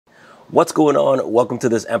What's going on? Welcome to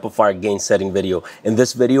this amplifier gain setting video. In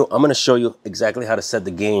this video, I'm going to show you exactly how to set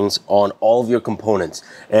the gains on all of your components.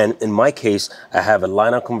 And in my case, I have a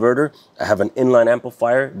line-out converter, I have an inline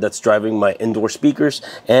amplifier that's driving my indoor speakers,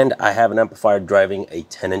 and I have an amplifier driving a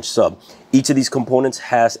 10-inch sub. Each of these components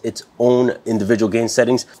has its own individual gain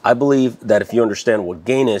settings. I believe that if you understand what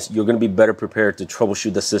gain is, you're going to be better prepared to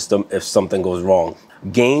troubleshoot the system if something goes wrong.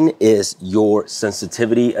 Gain is your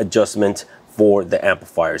sensitivity adjustment for the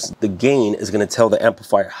amplifiers. The gain is going to tell the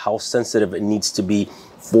amplifier how sensitive it needs to be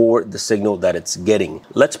for the signal that it's getting.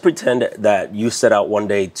 Let's pretend that you set out one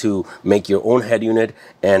day to make your own head unit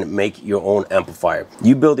and make your own amplifier.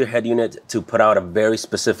 You build your head unit to put out a very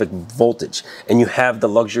specific voltage, and you have the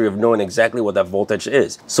luxury of knowing exactly what that voltage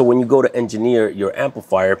is. So when you go to engineer your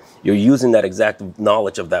amplifier, you're using that exact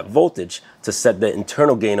knowledge of that voltage to set the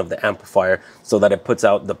internal gain of the amplifier so that it puts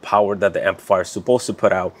out the power that the amplifier is supposed to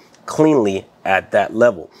put out cleanly at that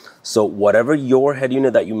level. So whatever your head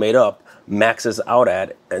unit that you made up maxes out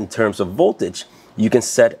at in terms of voltage, you can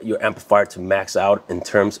set your amplifier to max out in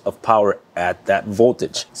terms of power at that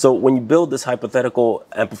voltage. So when you build this hypothetical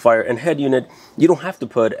amplifier and head unit, you don't have to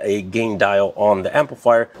put a gain dial on the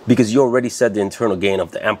amplifier because you already set the internal gain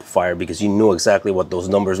of the amplifier because you knew exactly what those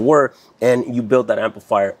numbers were, and you built that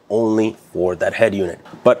amplifier only for that head unit.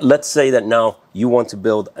 But let's say that now you want to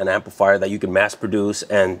build an amplifier that you can mass produce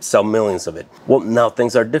and sell millions of it. Well, now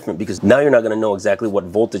things are different because now you're not going to know exactly what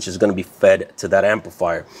voltage is going to be fed to that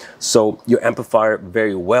amplifier. So your amplifier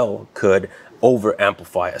very well could over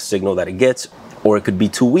amplify a signal that it gets, or it could be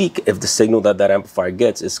too weak if the signal that that amplifier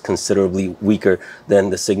gets is considerably weaker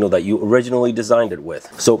than the signal that you originally designed it with.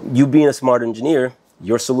 So you being a smart engineer,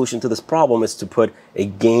 your solution to this problem is to put a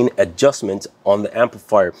gain adjustment on the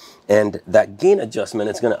amplifier, and that gain adjustment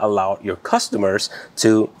is going to allow your customers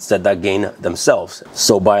to set that gain themselves.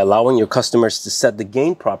 So by allowing your customers to set the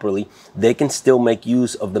gain properly, they can still make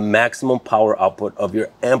use of the maximum power output of your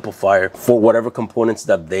amplifier for whatever components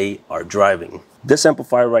that they are driving. This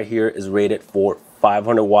amplifier right here is rated for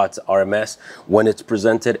 500 watts RMS when it's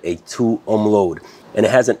presented a 2 ohm load, and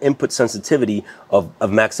it has an input sensitivity of a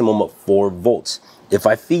maximum of 4 volts. If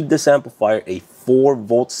I feed this amplifier a 4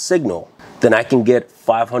 volt signal, then I can get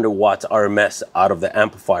 500 watts RMS out of the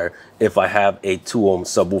amplifier if I have a 2 ohm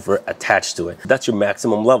subwoofer attached to it. That's your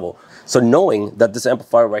maximum level. So knowing that this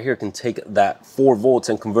amplifier right here can take that 4 volts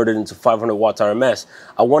and convert it into 500 watts RMS,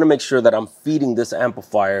 I want to make sure that I'm feeding this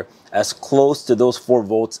amplifier as close to those 4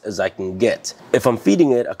 volts as I can get. If I'm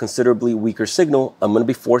feeding it a considerably weaker signal, I'm going to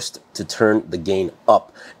be forced to turn the gain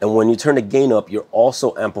up. And when you turn the gain up, you're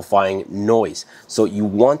also amplifying noise. So you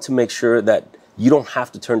want to make sure that you don't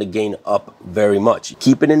have to turn the gain up very much.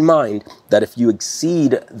 Keep it in mind that if you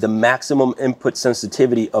exceed the maximum input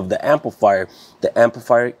sensitivity of the amplifier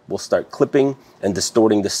will start clipping and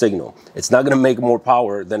distorting the signal. It's not going to make more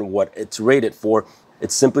power than what it's rated for.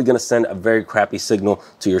 It's simply going to send a very crappy signal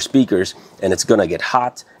to your speakers, and it's going to get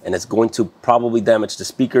hot, and it's going to probably damage the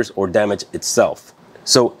speakers or damage itself.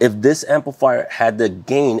 So if this amplifier had the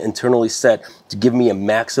gain internally set to give me a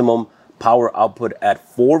maximum power output at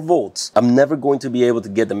 4 volts, I'm never going to be able to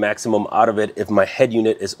get the maximum out of it if my head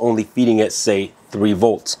unit is only feeding it, say, 3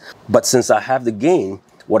 volts. But since I have the gain,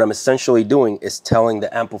 what I'm essentially doing is telling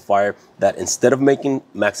the amplifier that instead of making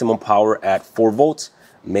maximum power at 4 volts,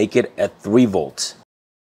 make it at 3 volts.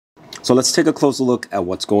 So let's take a closer look at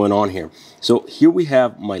what's going on here. So here we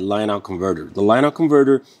have my line-out converter. The line-out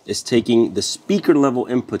converter is taking the speaker level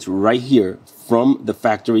inputs right here from the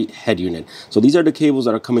factory head unit. So these are the cables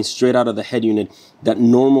that are coming straight out of the head unit that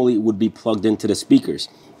normally would be plugged into the speakers.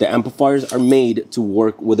 The amplifiers are made to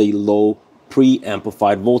work with a low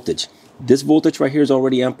pre-amplified voltage. This voltage right here is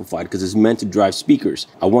already amplified because it's meant to drive speakers.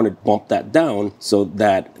 I want to bump that down so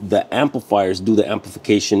that the amplifiers do the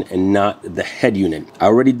amplification and not the head unit. I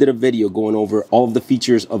already did a video going over all of the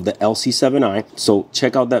features of the LC7i, so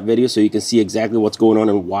check out that video so you can see exactly what's going on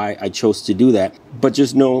and why I chose to do that. But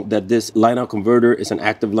just know that this line-out converter is an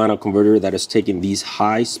active line-out converter that is taking these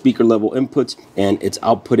high speaker level inputs and it's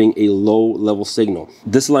outputting a low level signal.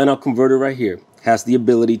 This line-out converter right here has the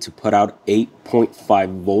ability to put out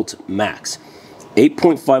 8.5 volt max.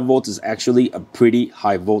 8.5 volts is actually a pretty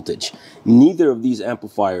high voltage. Neither of these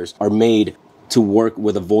amplifiers are made to work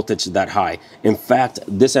with a voltage that high. In fact,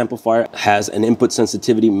 this amplifier has an input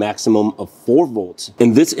sensitivity maximum of 4 volts.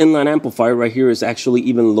 And this inline amplifier right here is actually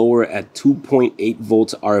even lower at 2.8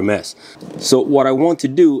 volts RMS. So what I want to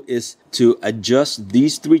do is to adjust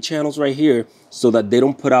these 3 channels right here so that they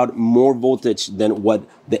don't put out more voltage than what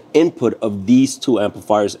the input of these 2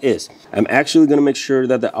 amplifiers is. I'm actually going to make sure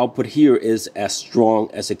that the output here is as strong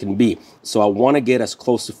as it can be. So I want to get as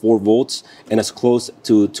close to 4 volts and as close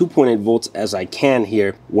to 2.8 volts as I can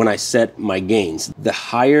here when I set my gains. The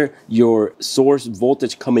higher your source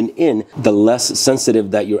voltage coming in, the less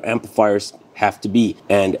sensitive that your amplifiers have to be,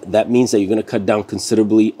 and that means that you're going to cut down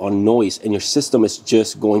considerably on noise and your system is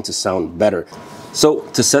just going to sound better. So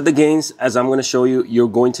to set the gains, as I'm going to show you, you're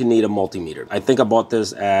going to need a multimeter. I think I bought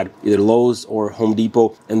this at either Lowe's or Home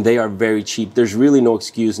Depot, and they are very cheap. There's really no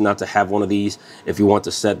excuse not to have one of these if you want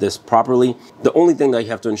to set this properly. The only thing that you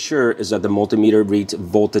have to ensure is that the multimeter reads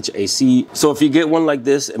voltage AC. So if you get one like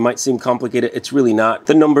this, it might seem complicated. It's really not.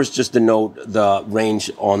 The numbers just denote the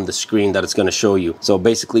range on the screen that it's going to show you. So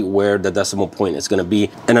basically where the decimal point is going to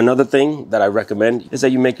be. And another thing that I recommend is that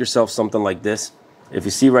you make yourself something like this. If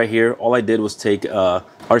you see right here, all I did was take a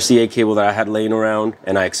RCA cable that I had laying around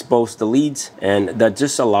and I exposed the leads, and that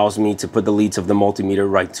just allows me to put the leads of the multimeter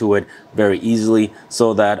right to it very easily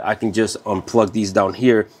so that I can just unplug these down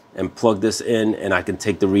here and plug this in and I can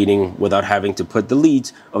take the reading without having to put the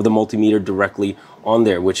leads of the multimeter directly on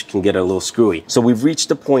there, which can get a little screwy. So we've reached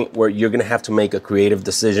the point where you're gonna have to make a creative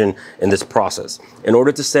decision in this process. In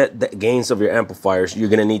order to set the gains of your amplifiers, you're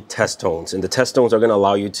gonna need test tones, and the test tones are gonna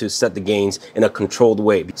allow you to set the gains in a controlled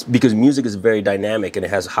way because music is very dynamic and it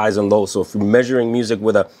has highs and lows. So if you're measuring music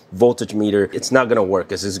with a voltage meter, it's not gonna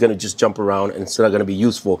work. It's gonna just jump around and it's not gonna be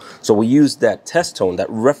useful. So we use that test tone, that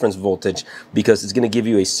reference voltage, because it's gonna give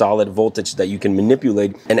you a solid voltage that you can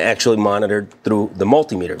manipulate and actually monitor through the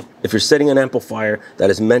multimeter. If you're setting an amplifier that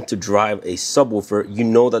is meant to drive a subwoofer, you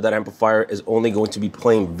know that that amplifier is only going to be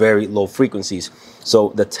playing very low frequencies.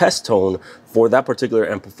 So the test tone for that particular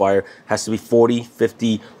amplifier has to be 40,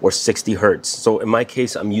 50, or 60 hertz. So in my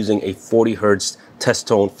case, I'm using a 40 hertz test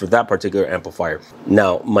tone for that particular amplifier.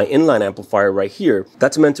 Now, my inline amplifier right here,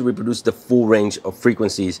 that's meant to reproduce the full range of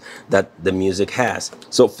frequencies that the music has.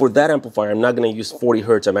 So for that amplifier, I'm not going to use 40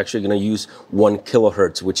 hertz. I'm actually going to use 1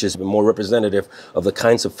 kilohertz, which is more representative of the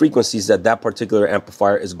kinds of frequencies that that particular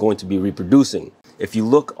amplifier is going to be reproducing. If you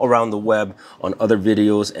look around the web on other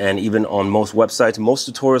videos and even on most websites, most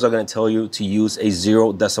tutorials are going to tell you to use a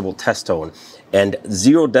 0 decibel test tone. And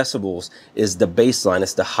 0 decibels is the baseline.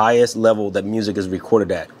 It's the highest level that music is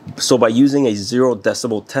recorded at. So by using a 0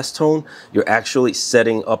 decibel test tone, you're actually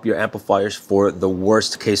setting up your amplifiers for the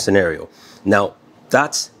worst case scenario. Now,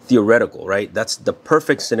 that's theoretical, right? That's the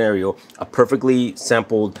perfect scenario, a perfectly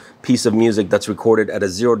sampled piece of music that's recorded at a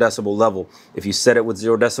 0 decibel level. If you set it with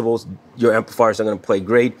 0 decibels, your amplifiers are going to play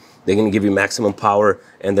great. They're going to give you maximum power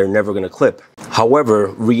and they're never going to clip. However,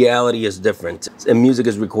 reality is different and music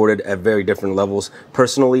is recorded at very different levels.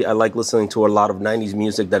 Personally, I like listening to a lot of 90s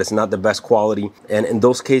music that is not the best quality. And in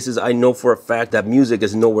those cases, I know for a fact that music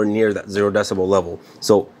is nowhere near that 0 decibel level.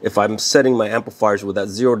 So if I'm setting my amplifiers with that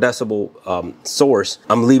 0 decibel source,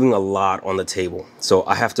 I'm leaving a lot on the table. So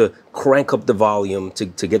I have to crank up the volume to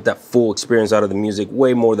get that full experience out of the music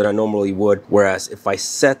way more than I normally would. Whereas if I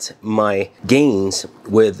set my gains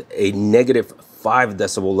with a negative 5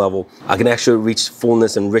 decibel level, I can actually reach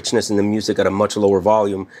fullness and richness in the music at a much lower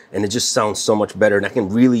volume, and it just sounds so much better, and I can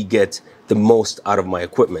really get the most out of my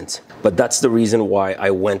equipment. But that's the reason why I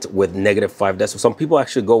went with negative 5 decibels. Some people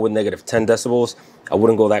actually go with negative 10 decibels. I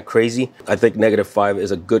wouldn't go that crazy. I think negative 5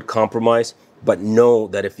 is a good compromise. But know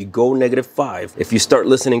that if you go negative 5, if you start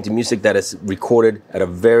listening to music that is recorded at a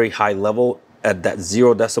very high level, at that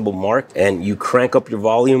 0 decibel mark, and you crank up your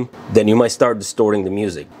volume, then you might start distorting the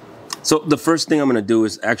music. So the first thing I'm going to do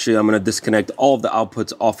is actually I'm going to disconnect all of the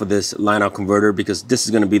outputs off of this line out converter, because this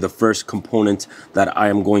is going to be the first component that I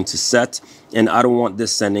am going to set, and I don't want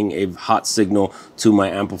this sending a hot signal to my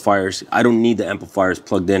amplifiers. I don't need the amplifiers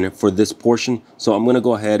plugged in for this portion, so I'm going to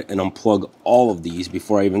go ahead and unplug all of these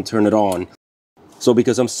before I even turn it on. So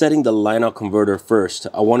because I'm setting the line out converter first,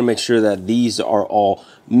 I want to make sure that these are all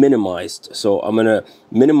minimized. So I'm going to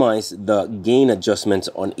minimize the gain adjustments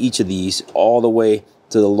on each of these all the way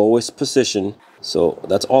to the lowest position. So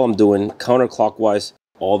that's all I'm doing, counterclockwise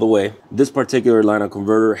all the way. This particular line out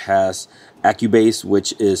converter has AccuBass,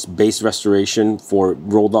 which is bass restoration for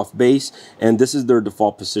rolled off bass, and this is their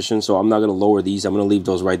default position, so I'm not going to lower these. I'm going to leave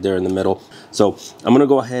those right there in the middle. So I'm going to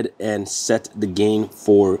go ahead and set the gain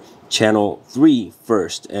for channel 3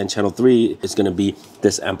 first, and channel 3 is going to be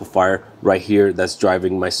this amplifier right here that's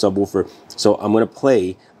driving my subwoofer. So I'm going to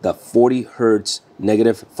play the 40 hertz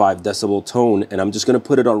negative 5 decibel tone, and I'm just going to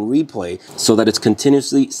put it on replay so that it's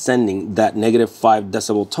continuously sending that negative 5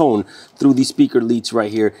 decibel tone through these speaker leads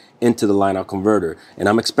right here into the line out converter. And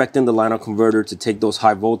I'm expecting the line out converter to take those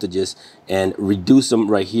high voltages and reduce them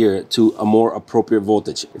right here to a more appropriate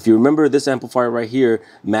voltage. If you remember, this amplifier right here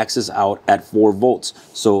maxes out at 4 volts.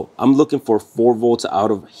 So I'm looking for 4 volts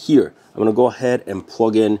out of here. I'm gonna go ahead and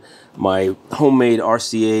plug in my homemade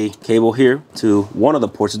RCA cable here to one of the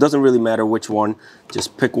ports. It doesn't really matter which one,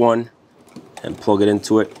 just pick one and plug it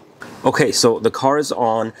into it. Okay, so the car is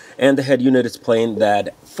on and the head unit is playing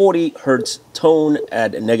that 40 hertz tone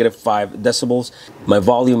at -5 decibels. My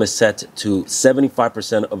volume is set to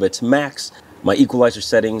 75% of its max. My equalizer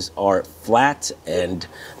settings are flat and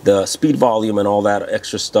the speed volume and all that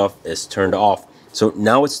extra stuff is turned off. So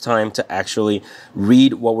now it's time to actually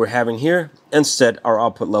read what we're having here and set our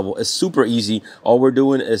output level. It's super easy. All we're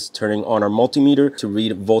doing is turning on our multimeter to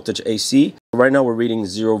read voltage AC. Right now we're reading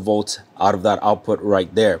 0 volts out of that output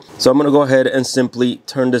right there. So I'm gonna go ahead and simply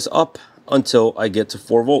turn this up until I get to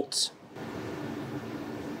 4 volts.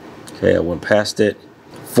 Okay, I went past it.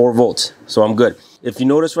 4 volts, so I'm good. If you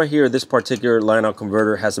notice right here, this particular line out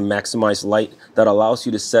converter has a maximized light that allows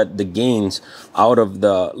you to set the gains out of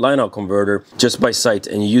the line out converter just by sight,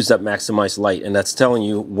 and you use that maximized light, and that's telling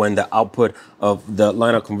you when the output of the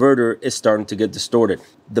line out converter is starting to get distorted.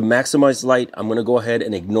 The maximized light, I'm going to go ahead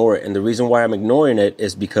and ignore it, and the reason why I'm ignoring it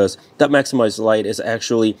is because that maximized light is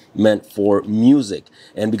actually meant for music,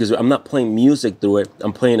 and because I'm not playing music through it,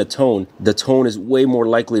 I'm playing a tone. The tone is way more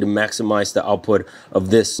likely to maximize the output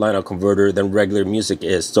of this line out converter than regular music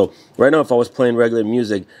is. So right now, if I was playing regular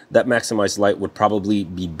music, that maximized light would probably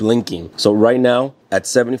be blinking. So right now, at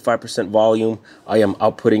 75% volume, I am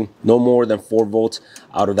outputting no more than 4 volts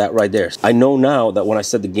out of that right there. I know now that when I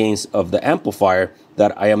set the gains of the amplifier,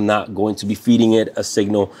 that I am not going to be feeding it a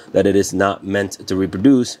signal that it is not meant to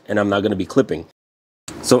reproduce, and I'm not going to be clipping.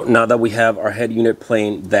 So now that we have our head unit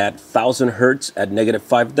playing that 1000 hertz at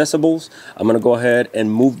 -5 decibels, I'm going to go ahead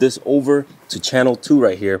and move this over to channel 2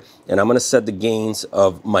 right here, and I'm going to set the gains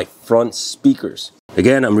of my front speakers.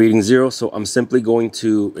 Again, I'm reading 0, so I'm simply going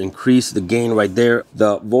to increase the gain right there.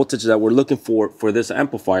 The voltage that we're looking for this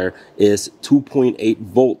amplifier is 2.8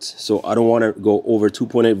 volts. So I don't want to go over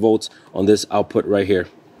 2.8 volts on this output right here.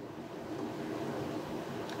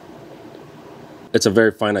 It's a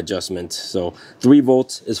very fine adjustment. So 3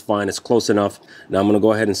 volts is fine, it's close enough. Now I'm going to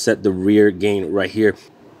go ahead and set the rear gain right here.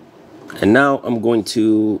 And now I'm going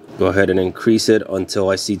to go ahead and increase it until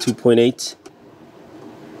I see 2.8.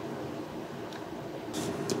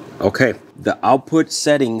 Okay, the output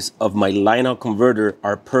settings of my line out converter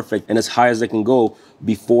are perfect and as high as they can go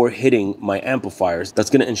before hitting my amplifiers.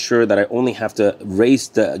 That's going to ensure that I only have to raise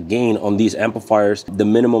the gain on these amplifiers the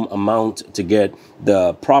minimum amount to get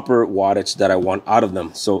the proper wattage that I want out of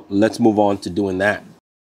them. So let's move on to doing that.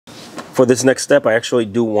 For this next step, I actually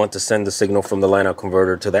do want to send the signal from the line out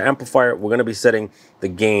converter to the amplifier. We're going to be setting the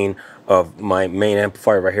gain of my main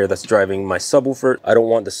amplifier right here that's driving my subwoofer. I don't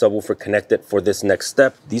want the subwoofer connected for this next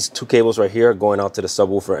step. These 2 cables right here are going out to the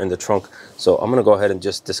subwoofer in the trunk. So I'm going to go ahead and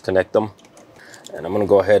just disconnect them. And I'm going to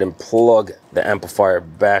go ahead and plug the amplifier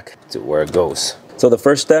back to where it goes. So the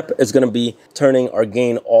first step is going to be turning our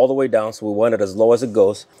gain all the way down. So we want it as low as it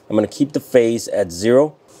goes. I'm going to keep the phase at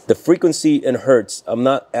 0. The frequency in hertz, I'm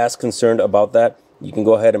not as concerned about that. You can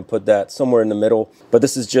go ahead and put that somewhere in the middle, but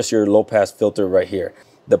this is just your low pass filter right here.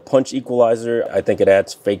 The punch equalizer, I think it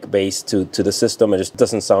adds fake bass to the system. It just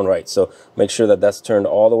doesn't sound right. So make sure that that's turned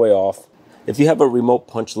all the way off. If you have a remote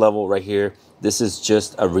punch level right here, this is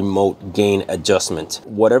just a remote gain adjustment.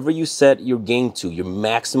 Whatever you set your gain to, your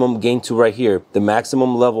maximum gain to right here, the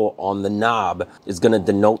maximum level on the knob is going to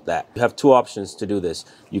denote that. You have 2 options to do this.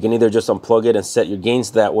 You can either just unplug it and set your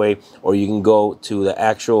gains that way, or you can go to the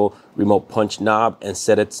actual remote punch knob and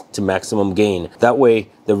set it to maximum gain. That way,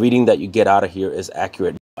 the reading that you get out of here is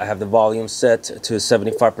accurate. I have the volume set to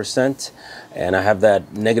 75%, and I have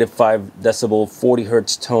that -5 decibel 40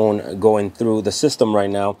 hertz tone going through the system right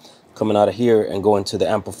now, coming out of here and going to the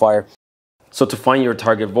amplifier. So to find your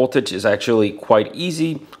target voltage is actually quite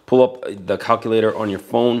easy. Pull up the calculator on your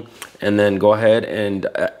phone and then go ahead and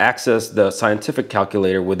access the scientific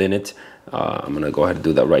calculator within it. I'm gonna go ahead and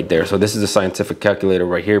do that right there. So this is the scientific calculator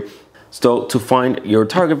right here. So to find your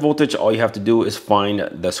target voltage, all you have to do is find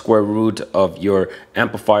the square root of your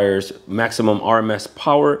amplifier's maximum RMS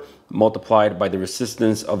power multiplied by the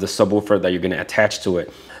resistance of the subwoofer that you're going to attach to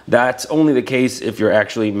it. That's only the case if you're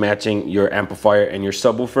actually matching your amplifier and your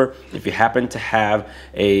subwoofer. If you happen to have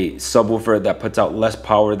a subwoofer that puts out less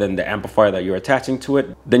power than the amplifier that you're attaching to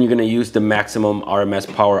it, then you're going to use the maximum RMS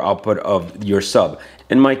power output of your sub.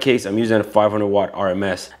 In my case, I'm using a 500 watt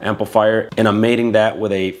RMS amplifier, and I'm mating that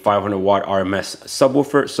with a 500 watt RMS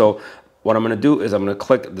subwoofer. So what I'm going to do is I'm going to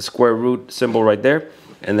click the square root symbol right there,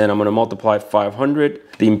 and then I'm gonna multiply 500.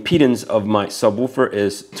 The impedance of my subwoofer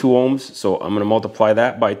is 2 ohms, so I'm gonna multiply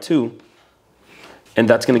that by 2. And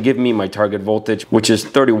that's gonna give me my target voltage, which is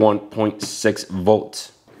 31.6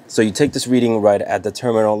 volts. So you take this reading right at the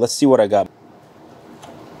terminal. Let's see what I got.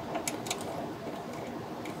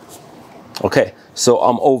 Okay, so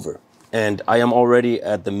I'm over, and I am already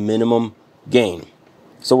at the minimum gain.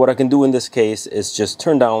 So what I can do in this case is just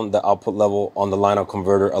turn down the output level on the line-out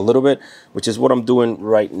converter a little bit, which is what I'm doing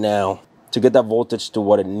right now to get that voltage to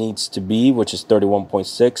what it needs to be, which is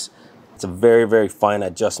 31.6. It's a very, very fine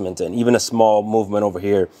adjustment, and even a small movement over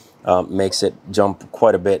here makes it jump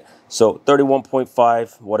quite a bit. So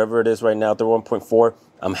 31.5, whatever it is right now, 31.4,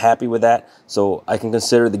 I'm happy with that. So I can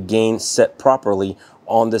consider the gain set properly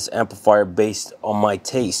on this amplifier based on my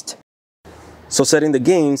taste. So setting the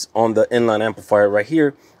gains on the inline amplifier right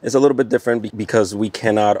here is a little bit different because we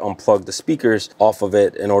cannot unplug the speakers off of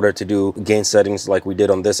it in order to do gain settings like we did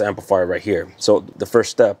on this amplifier right here. So the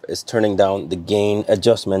first step is turning down the gain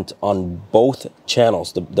adjustment on both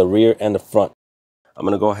channels, the rear and the front. I'm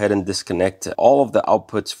going to go ahead and disconnect all of the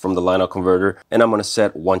outputs from the line-out converter, and I'm going to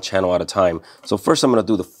set one channel at a time. So first I'm going to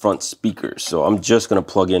do the front speakers. So I'm just going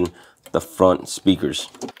to plug in the front speakers.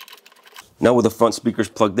 Now with the front speakers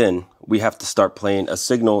plugged in, we have to start playing a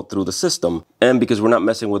signal through the system. And because we're not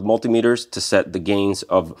messing with multimeters to set the gains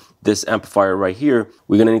of this amplifier right here,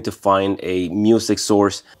 we're gonna need to find a music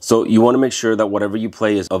source. So you wanna make sure that whatever you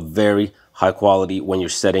play is of very high quality when you're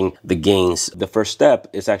setting the gains. The first step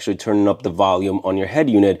is actually turning up the volume on your head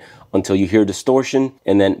unit until you hear distortion,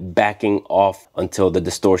 and then backing off until the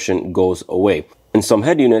distortion goes away. In some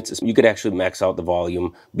head units, you could actually max out the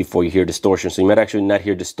volume before you hear distortion. So you might actually not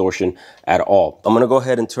hear distortion at all. I'm gonna go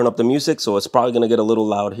ahead and turn up the music. So it's probably gonna get a little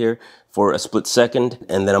loud here for a split second.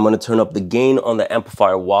 And then I'm gonna turn up the gain on the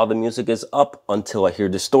amplifier while the music is up until I hear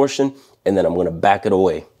distortion. And then I'm gonna back it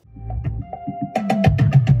away.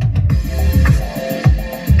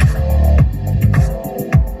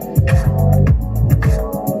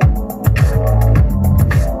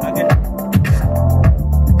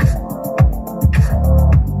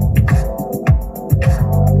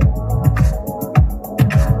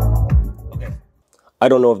 I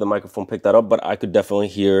don't know if the microphone picked that up, but I could definitely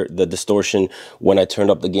hear the distortion when I turned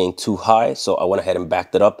up the gain too high. So I went ahead and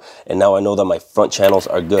backed it up. And now I know that my front channels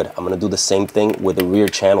are good. I'm gonna do the same thing with the rear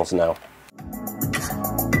channels now.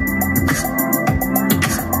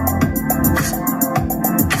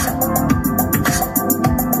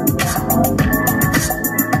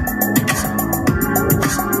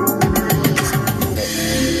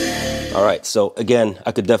 All right, so again,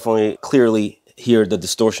 I could definitely clearly hear the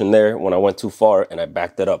distortion there when I went too far and I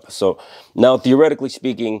backed it up. So now theoretically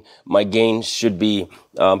speaking, my gain should be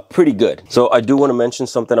pretty good. So I do want to mention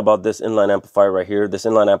something about this inline amplifier right here. This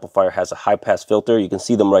inline amplifier has a high pass filter. You can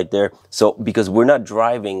see them right there. So because we're not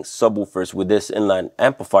driving subwoofers with this inline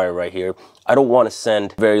amplifier right here, I don't want to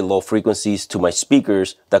send very low frequencies to my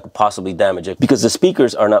speakers that could possibly damage it, because the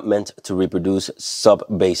speakers are not meant to reproduce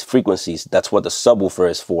sub-bass frequencies. That's what the subwoofer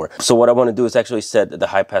is for. So what I want to do is actually set the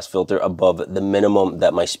high pass filter above the minimum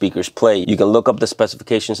that my speakers play. You can look up the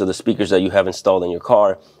specifications of the speakers that you have installed in your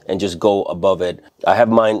car and just go above it. I have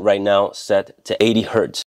mine right now set to 80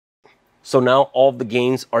 Hertz. So now all of the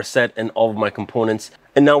gains are set in all of my components.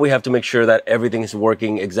 And now we have to make sure that everything is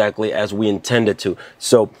working exactly as we intended to.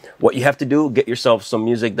 So what you have to do, get yourself some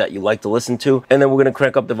music that you like to listen to, and then we're gonna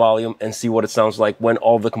crank up the volume and see what it sounds like when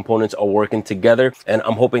all the components are working together. And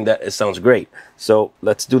I'm hoping that it sounds great. So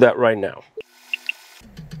let's do that right now.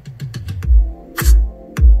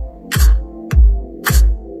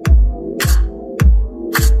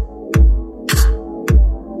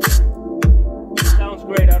 Sounds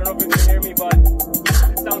great. I don't know if you can hear me, but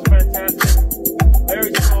it sounds fantastic.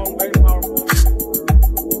 Very strong, very powerful.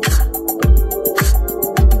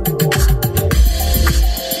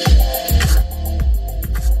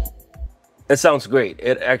 It sounds great.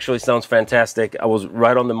 It actually sounds fantastic. I was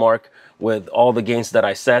right on the mark with all the gains that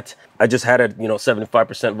I set. I just had it,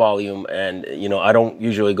 75% volume, and, I don't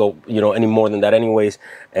usually go, any more than that anyways.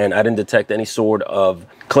 And I didn't detect any sort of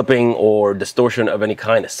clipping or distortion of any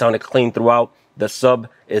kind. It sounded clean throughout. The sub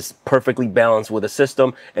is perfectly balanced with the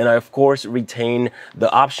system, and I of course retain the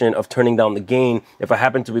option of turning down the gain if I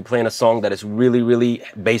happen to be playing a song that is really, really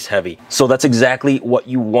bass heavy. So that's exactly what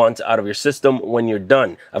you want out of your system when you're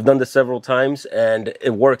done. I've done this several times and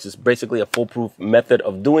it works. It's basically a foolproof method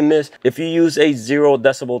of doing this. If you use a 0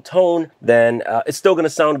 decibel tone, then it's still going to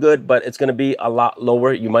sound good, but it's going to be a lot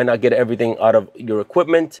lower. You might not get everything out of your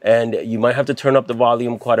equipment, and you might have to turn up the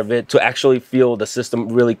volume quite a bit to actually feel the system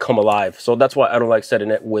really come alive. So that's why I don't like setting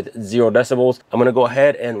it with 0 decibels. I'm gonna go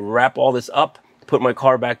ahead and wrap all this up, put my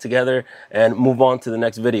car back together, and move on to the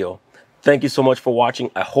next video. Thank you so much for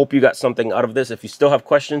watching. I hope you got something out of this. If you still have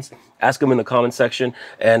questions, ask them in the comment section,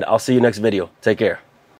 and I'll see you next video. Take care.